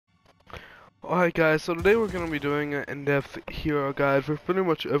Alright guys, so today we're going to be doing an in-depth hero guide for pretty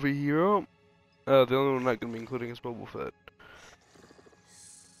much every hero. The only one I'm not going to be including is Boba Fett,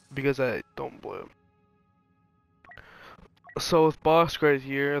 because I don't play him. So with Boss right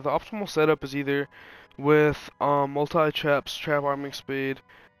here, the optimal setup is either with multi-traps, trap arming speed,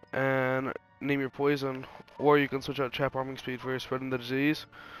 and name your poison, or you can switch out trap arming speed for spreading the disease.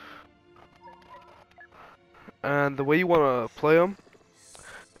 And the way you want to play them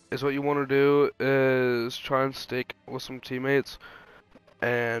is what you want to do is try and stick with some teammates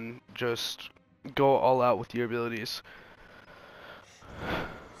and just go all out with your abilities.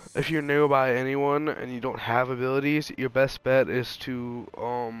 If you're new by anyone and you don't have abilities, your best bet is to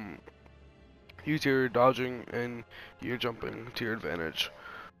use your dodging and your jumping to your advantage,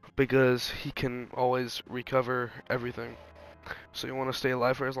 because he can always recover everything. So you want to stay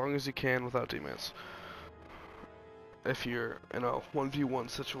alive for as long as you can without teammates, if you're in a 1v1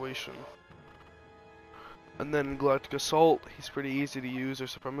 situation. And then Galactic Assault, he's pretty easy to use, or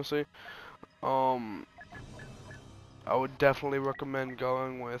Supremacy. I would definitely recommend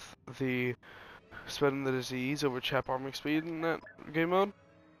going with the spreading the disease over trap arming speed in that game mode.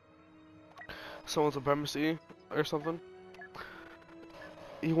 Someone's Supremacy or something.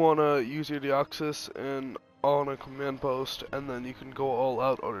 You wanna use your Deoxys and on a command post, and then you can go all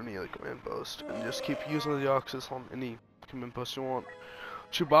out on any other command post, and just keep using the Deoxys on any command post you want.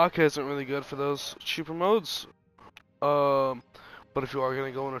 Chewbacca isn't really good for those cheaper modes, but if you are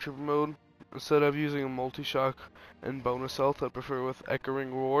gonna go in a cheaper mode, instead of using a multi-shock and bonus health, I prefer with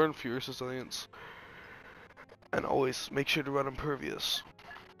Echoing Roar and Furious Resilience. And always make sure to run Impervious.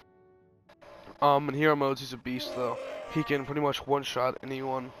 In hero modes, he's a beast though. He can pretty much one-shot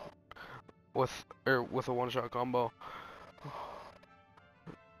anyone with a one-shot combo.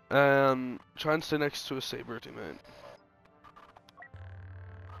 And try and stay next to a Saber teammate,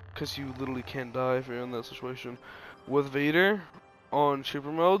 cause you literally can't die if you're in that situation. With Vader, on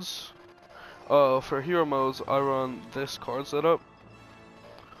cheaper modes, for hero modes, I run this card setup.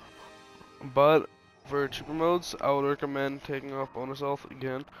 But for cheaper modes, I would recommend taking off bonus health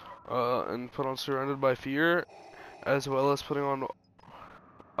again, and put on Surrounded by Fear, as well as putting on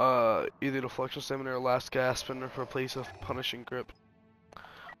either Deflection Stamina or Last Gasp and replace with Punishing Grip.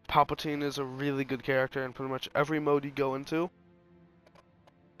 Palpatine is a really good character in pretty much every mode you go into.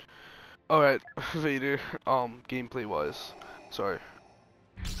 Alright, Vader, gameplay wise, sorry.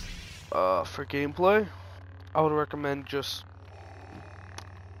 For gameplay, I would recommend just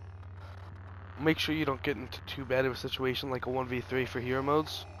make sure you don't get into too bad of a situation like a 1v3 for hero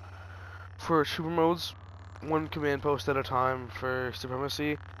modes. For super modes, one command post at a time for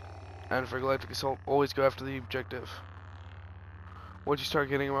Supremacy, and for Galactic Assault, always go after the objective. Once you start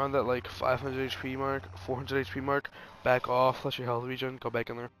getting around that like 500 HP mark, 400 HP mark, back off, let your health regen, go back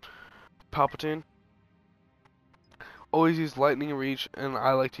in there. Palpatine, always use Lightning Reach, and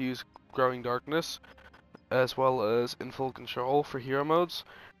I like to use Growing Darkness, as well as In Full Control for hero modes,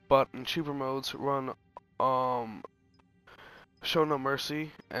 but in cheaper modes, run Show No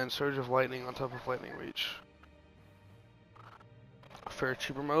Mercy and Surge of Lightning on top of Lightning Reach. For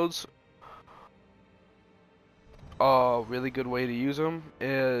cheaper modes, a really good way to use them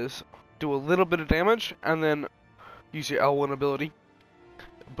is do a little bit of damage and then use your L1 ability.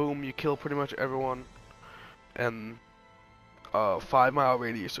 Boom, you kill pretty much everyone in 5-mile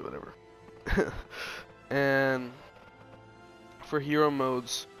radius or whatever. And for hero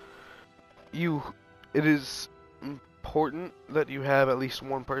modes, it is important that you have at least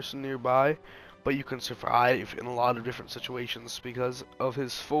one person nearby, but you can survive in a lot of different situations because of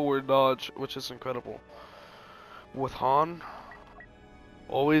his forward dodge, which is incredible. With Han,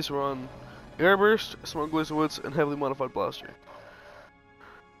 always run Airburst, Smuggler's Woods, and Heavily Modified Blaster.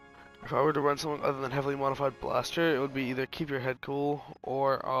 If I were to run something other than Heavily Modified Blaster, it would be either Keep Your Head Cool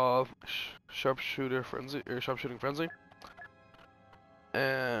or Sharpshooting Frenzy.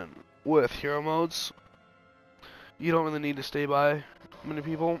 And with hero modes, you don't really need to stay by many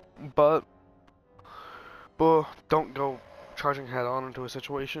people, but don't go charging head on into a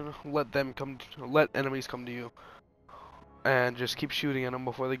situation. Let enemies come to you, and just keep shooting at them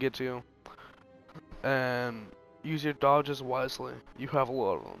before they get to you. And use your dodges wisely. You have a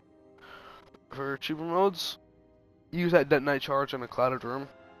lot of them. For cheaper modes, use that Detonite Charge in a clouded room,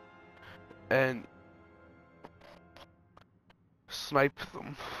 and snipe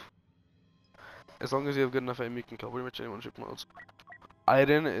them. As long as you have good enough aim, you can kill pretty much anyone in cheaper modes.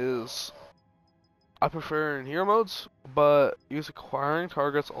 Iden is, I prefer in hero modes, but use acquiring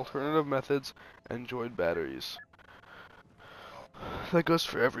targets, alternative methods, and droid batteries. That goes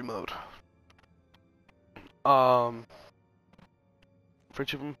for every mode. For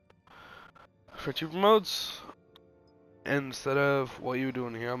cheaper, For cheaper modes, instead of what you do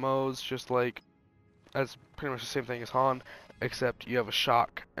in hero modes, just like that's pretty much the same thing as Han, except you have a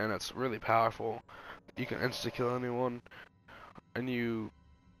shock and it's really powerful. You can insta kill anyone, and you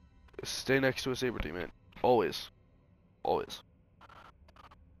stay next to a saber teammate. Always. Always.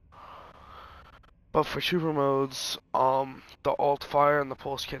 But for super modes, the alt fire and the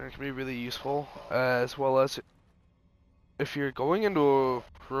pulse cannon can be really useful, as well as if you're going into a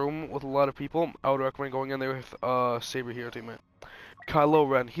room with a lot of people, I would recommend going in there with a saber hero teammate. Kylo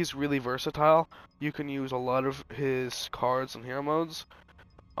Ren, he's really versatile. You can use a lot of his cards in hero modes.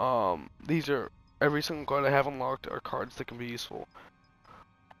 These are every single card I have unlocked are cards that can be useful.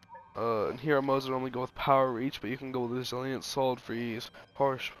 In hero modes, I normally go with power reach, but you can go with resilience, solid freeze,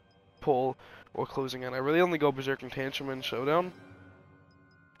 harsh pull, or closing in. I really only go berserk and tantrum in showdown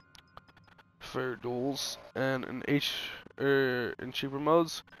for duels, and in cheaper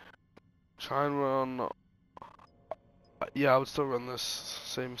modes, try and run. Yeah, I would still run this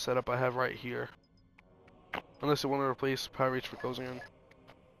same setup I have right here, unless you want to replace power reach for closing in.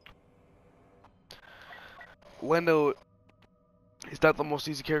 Lando, he's not the most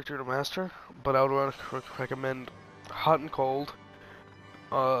easy character to master, but I would recommend hot and cold,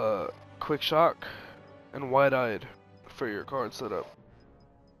 quick shock, and wide-eyed for your card setup.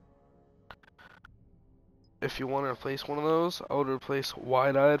 If you want to replace one of those, I would replace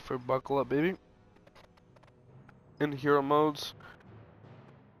wide-eyed for buckle up baby. In hero modes,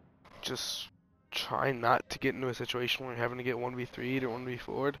 just try not to get into a situation where you're having to get 1v3'd or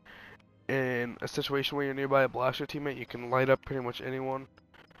 1v4'd. In a situation where you're nearby a blaster teammate, you can light up pretty much anyone.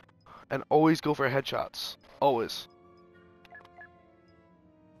 And always go for headshots. Always.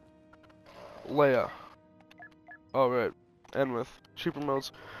 Leia. Alright. And with super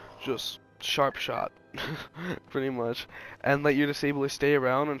modes, just sharp shot. Pretty much. And let your disabler stay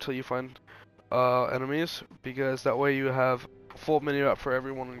around until you find enemies, because that way you have full mini up for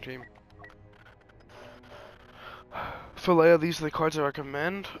everyone in your team. For Leia, these are the cards I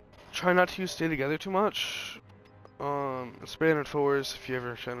recommend. Try not to use stay together too much. Span and fours if you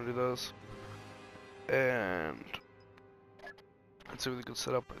ever try to do those. And that's a really good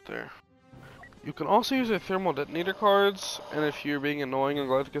setup right there. You can also use your thermal detonator cards, and if you're being annoying in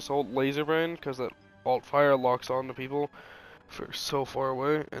Galactic Assault, Laser Brain, because that alt fire locks on to people for so far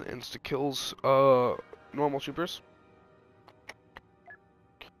away and insta kills normal troopers.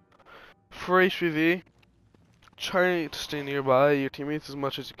 For HPV, try to stay nearby your teammates as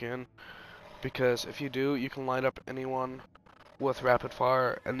much as you can, because if you do, you can line up anyone with rapid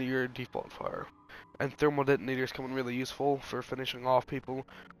fire and your default fire. And thermal detonators come in really useful for finishing off people,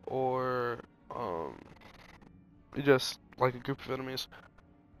 or just like a group of enemies.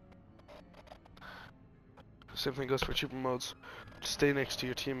 Same thing goes for cheaper modes. Stay next to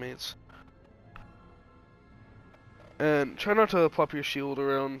your teammates. And try not to plop your shield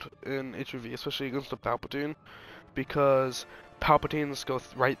around in HV, especially against a Palpatine, because Palpatines go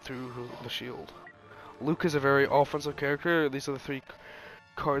right through the shield. Luke is a very offensive character. These are the three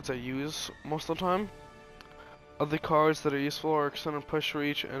cards I use most of the time. Other cards that are useful are Extended Push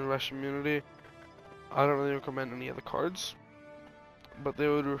Reach and Rush Immunity. I don't really recommend any other cards, but they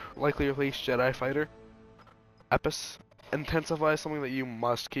would likely replace Jedi Fighter. Epis. Intensify is something that you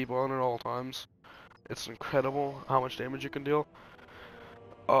must keep on at all times. It's incredible how much damage you can deal.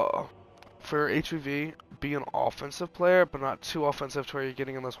 For HVV, be an offensive player, but not too offensive to where you're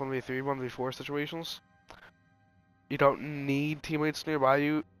getting in those 1v3, 1v4 situations. You don't need teammates nearby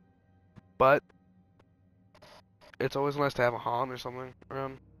you, but it's always nice to have a Han or something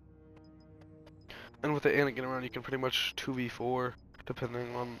around. And with the Anakin around, you can pretty much 2v4,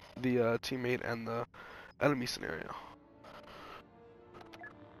 depending on the teammate and the enemy scenario.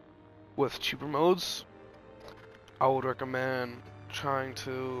 With cheaper modes, I would recommend trying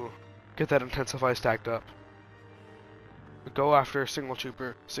to get that Intensify stacked up. Go after single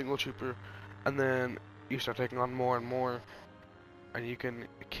trooper, and then you start taking on more and more, and you can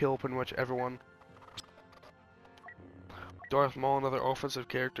kill pretty much everyone. Darth Maul, another offensive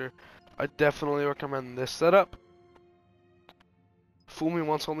character. I definitely recommend this setup. Fool Me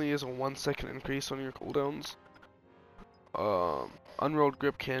Once only is a 1 second increase on your cooldowns. Unrolled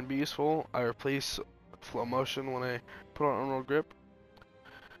grip can be useful. I replace flow motion when I put on unrolled grip.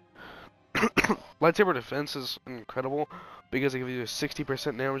 Lightsaber defense is incredible because it gives you a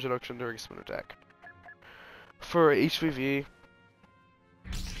 60% damage reduction during a spin attack. For HVV,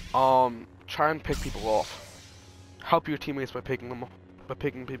 try and pick people off. Help your teammates by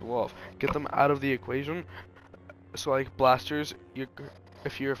picking people off. Get them out of the equation. So like blasters,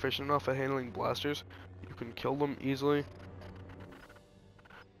 if you're efficient enough at handling blasters, you can kill them easily.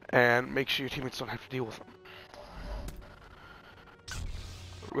 and make sure your teammates don't have to deal with them.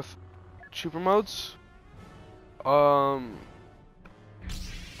 With super modes,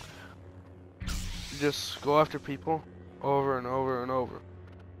 just go after people over and over and over.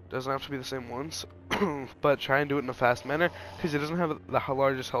 Doesn't have to be the same ones, but try and do it in a fast manner, because he doesn't have the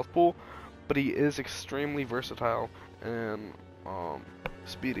largest health pool, but he is extremely versatile and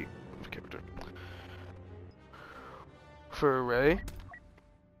speedy of character. For Ray,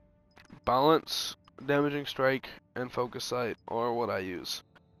 balance, damaging strike, and focus sight are what I use.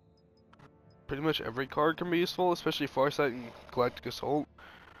 Pretty much every card can be useful, especially Farsight and Galactic Assault.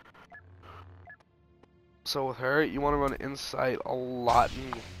 So with her, you want to run Insight a lot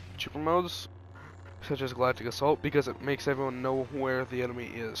in super modes, such as Galactic Assault, because it makes everyone know where the enemy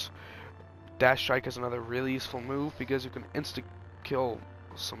is. Dash Strike is another really useful move, because you can insta-kill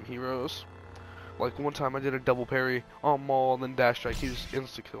some heroes. Like one time I did a double parry on Maul, and then Dash Strike, he was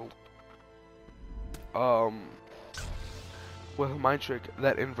insta-killed. With a Mind Trick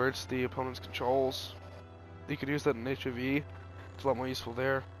that inverts the opponent's controls, you could use that in HV. It's a lot more useful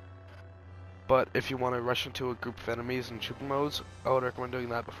there. But if you want to rush into a group of enemies in super modes, I would recommend doing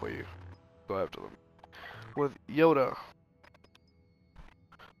that before you go after them. With Yoda,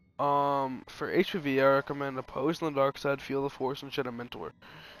 for HV, I recommend Oppose on the Dark Side, Feel the Force, and Shed a Mentor.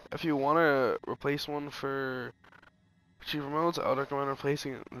 If you want to replace one for super modes, I would recommend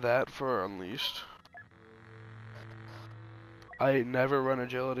replacing that for Unleashed. I never run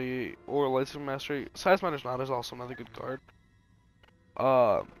Agility or Lightsaber Mastery. Size Matters Not is also another good card.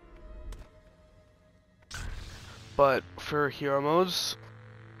 But for hero modes,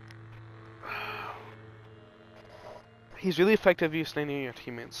 he's really effective if you stay near your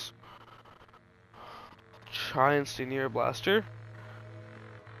teammates. Try and stay near a blaster,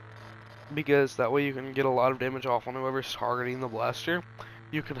 because that way you can get a lot of damage off on whoever's targeting the blaster.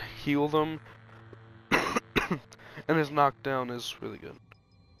 You can heal them, and his knockdown is really good.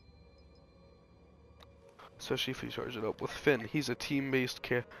 Especially if you charge it up. With Finn, he's a team-based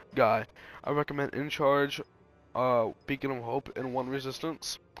guy. I recommend In Charge, Beacon of Hope, and 1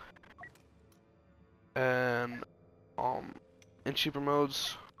 Resistance. And in cheaper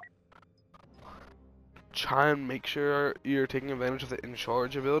modes, try and make sure you're taking advantage of the In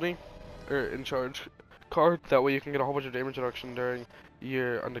Charge ability, or In Charge card. That way you can get a whole bunch of damage reduction during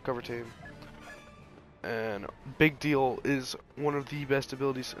your undercover team. And Big Deal is one of the best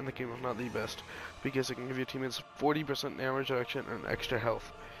abilities in the game, if not the best, because it can give your teammates 40% damage reduction and extra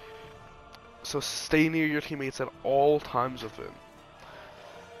health. So stay near your teammates at all times with it.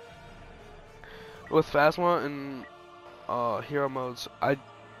 With Phasma and hero modes, I'd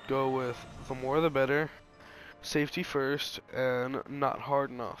go with the more the better, safety first, and not hard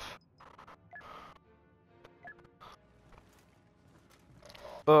enough.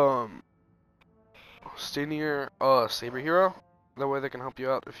 Stay near Saber Hero, that way they can help you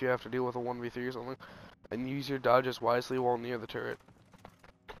out if you have to deal with a 1v3 or something, and use your dodges wisely while near the turret.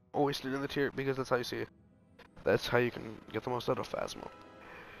 Always stay near the turret, because that's how you see it. That's how you can get the most out of Phasma.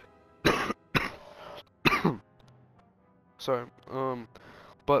 Sorry,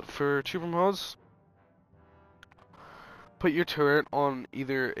 but for cheaper modes, put your turret on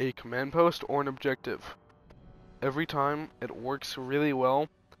either a command post or an objective. Every time, it works really well.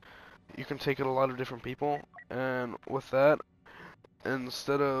 You can take it a lot of different people, and with that,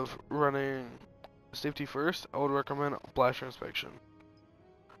 instead of running safety first, I would recommend Blaster Inspection.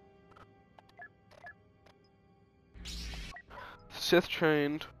 Sith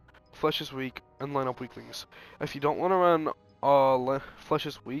Trained, Flesh is Weak, and Line Up Weaklings. If you don't want to run Flesh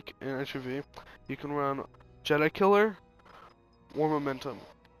is Weak in HV, you can run Jedi Killer or Momentum.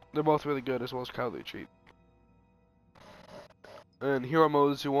 They're both really good, as well as Cowardly Retreat. And hero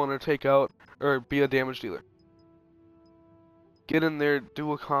modes, you want to take out or be a damage dealer. Get in there,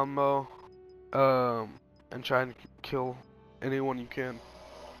 do a combo, and try and kill anyone you can.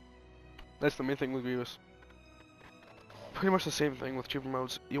 That's the main thing with Grievous. Pretty much the same thing with cheaper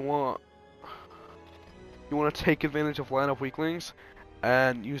modes. You want to take advantage of lineup weaklings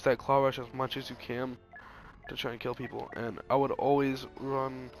and use that claw rush as much as you can to try and kill people. And I would always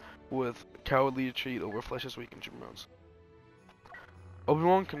run with Cowardly Retreat over Flesh is Weak in cheaper modes.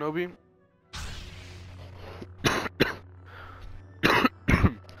 Obi-Wan Kenobi.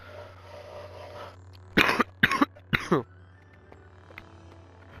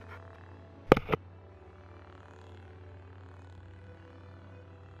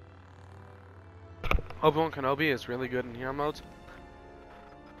 Obi-Wan Kenobi is really good in hero modes.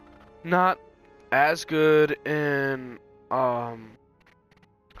 Not as good in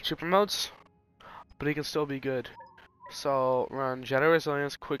super modes, but he can still be good. So run Jedi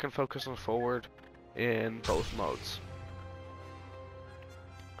Resilience, Quick and Focus on Forward in both modes.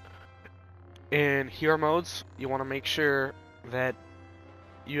 In hero modes, you want to make sure that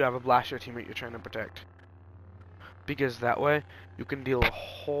you have a blaster teammate you're trying to protect, because that way you can deal a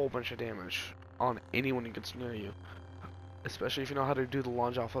whole bunch of damage on anyone who gets near you, especially if you know how to do the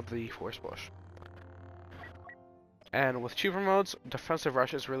launch off of the force push. And with cheaper modes, defensive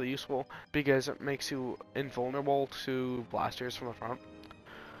rush is really useful because it makes you invulnerable to blasters from the front.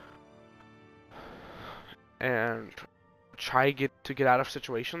 And try to get out of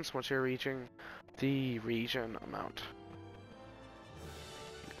situations once you're reaching the region amount.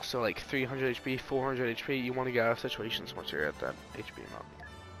 So like 300 HP, 400 HP, you want to get out of situations once you're at that HP amount.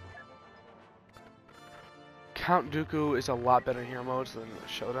 Count Dooku is a lot better in hero modes than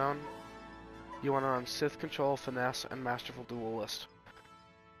Showdown. You want to run Sith Control, Finesse, and Masterful Duelist.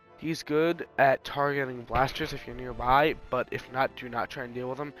 He's good at targeting blasters if you're nearby, but if not, do not try and deal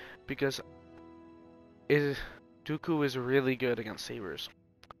with him, because Dooku is really good against sabers.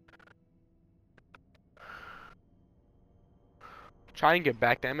 Try and get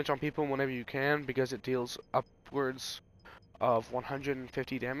back damage on people whenever you can, because it deals upwards of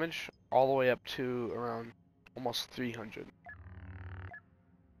 150 damage, all the way up to around almost 300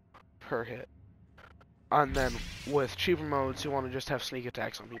 per hit. And then with cheaper modes, you want to just have sneak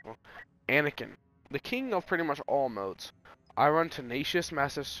attacks on people. Anakin, the king of pretty much all modes. I run Tenacious,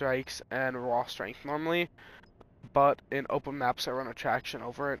 Massive Strikes, and Raw Strength normally, but in open maps I run Attraction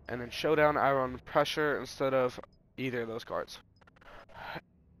over it, and in Showdown I run Pressure instead of either of those cards.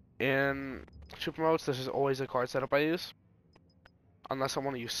 In cheaper modes, this is always the card setup I use, unless I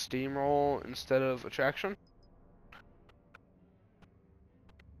want to use Steamroll instead of Attraction.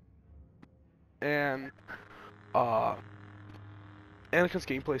 And Anakin's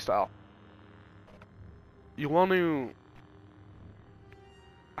gameplay style. You want to,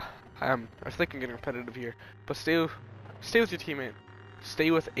 I think I'm getting repetitive here, but stay with your teammate.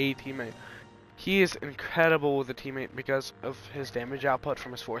 Stay with a teammate. He is incredible with a teammate because of his damage output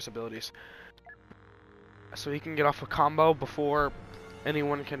from his force abilities. So he can get off a combo before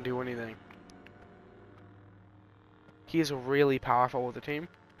anyone can do anything. He is really powerful with the team.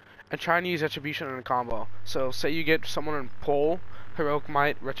 And try and use Retribution in a combo. So say you get someone in Pole, Heroic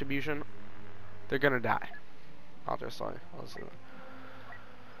Might, Retribution, they're gonna die. Obviously.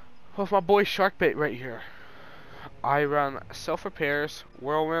 With my boy Sharkbait right here, I run Self Repairs,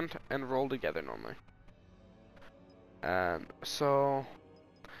 Whirlwind, and Roll Together normally. And so,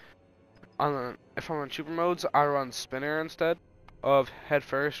 if I'm on cheaper modes, I run Spinner instead of Head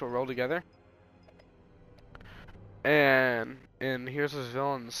First or Roll Together. And here's his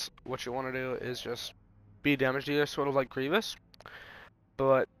villains. What you want to do is just be a damage dealer, sort of like Grievous,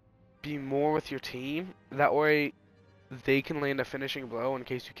 but be more with your team. That way, they can land a finishing blow in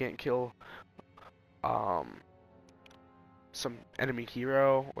case you can't kill some enemy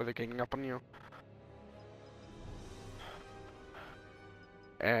hero or they're ganging up on you.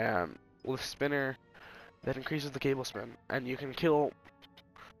 And with Spinner, that increases the cable spin, and you can kill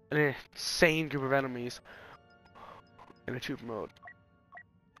an insane group of enemies in a cheaper mode.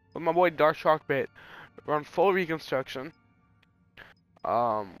 With my boy Dark Sharkbait, run full reconstruction,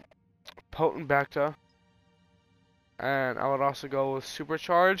 potent Bacta, and I would also go with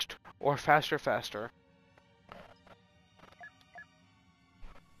supercharged or faster.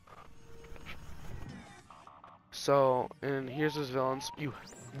 So, and here's his villains. You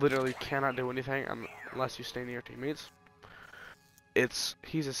literally cannot do anything unless you stay near your teammates.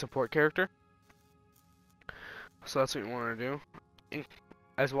 He's a support character. So that's what you want to do.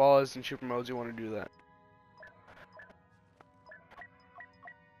 As well as in cheaper modes, you want to do that.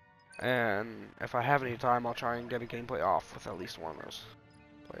 And if I have any time, I'll try and get a gameplay off with at least one of those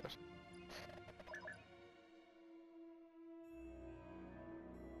players.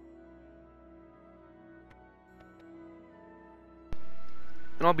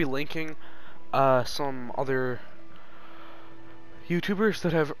 And I'll be linking some other YouTubers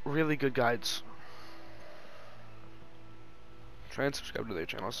that have really good guides. Try and subscribe to their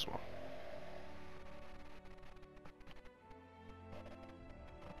channels as well.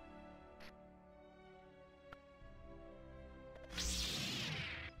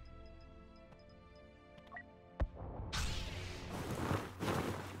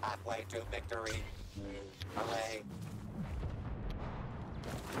 Halfway to victory. Hooray.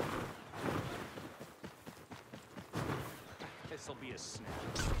 This'll be a snap.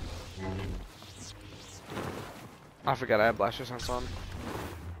 I forgot I have blaster sense on.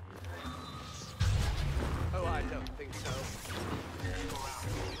 Oh, I don't think so.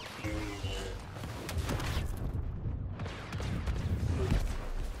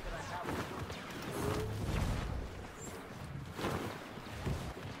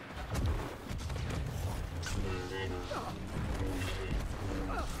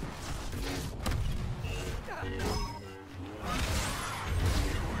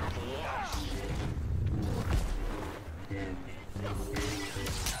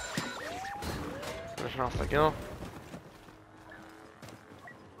 finishing off the kill.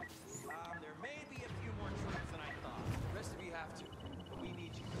 There may be a few more troops than I thought. The rest of you have to, but we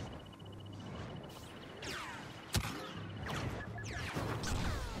need you.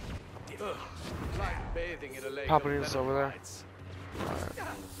 Ugh, like bathing in a lake. Palpatine's is over there. Alright.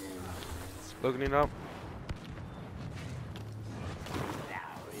 Looking it up.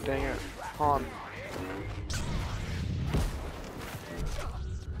 Dang it. Han.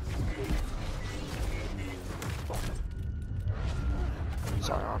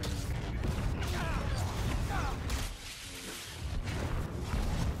 Sorry, Han.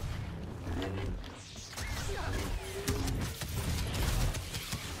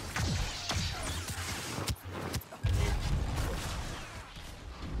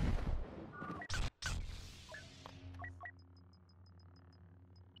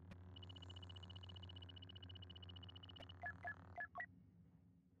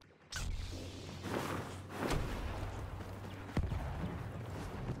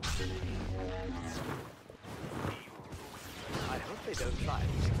 I hope they don't try.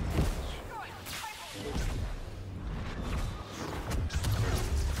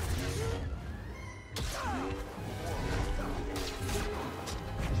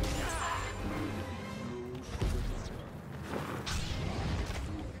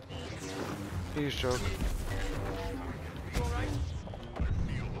 He's joking.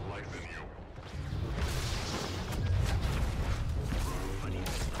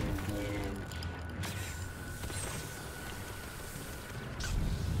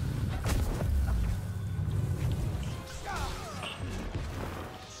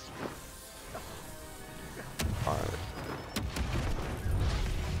 Alright.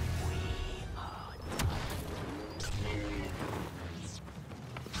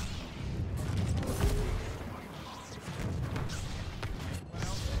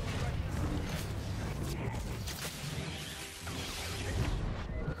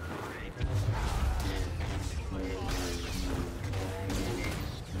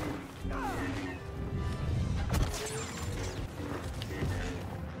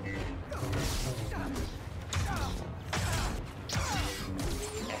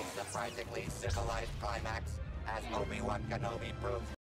 A surprisingly civilized climax, as Obi-Wan Kenobi proved.